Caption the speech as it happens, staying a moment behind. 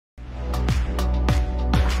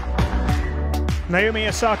Naomi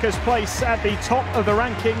Osaka's place at the top of the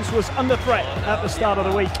rankings was under threat at the start of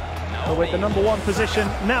the week, but with the #1 position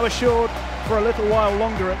now assured for a little while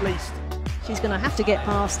longer at least. She's going to have to get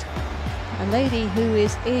past a lady who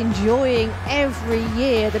is enjoying every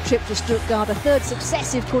year the trip to Stuttgart, a third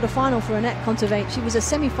successive quarter-final for Anett Kontaveit. She was a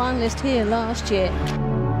semi-finalist here last year.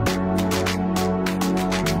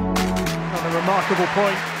 On a remarkable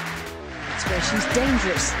point. That's where she's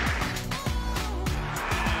dangerous.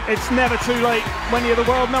 It's never too late when you're the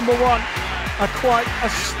world #1. A quite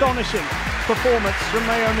astonishing performance from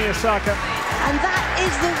Naomi Osaka. And that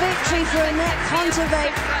is the victory for Anett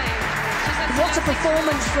Kontaveit. What a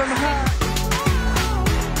performance from her.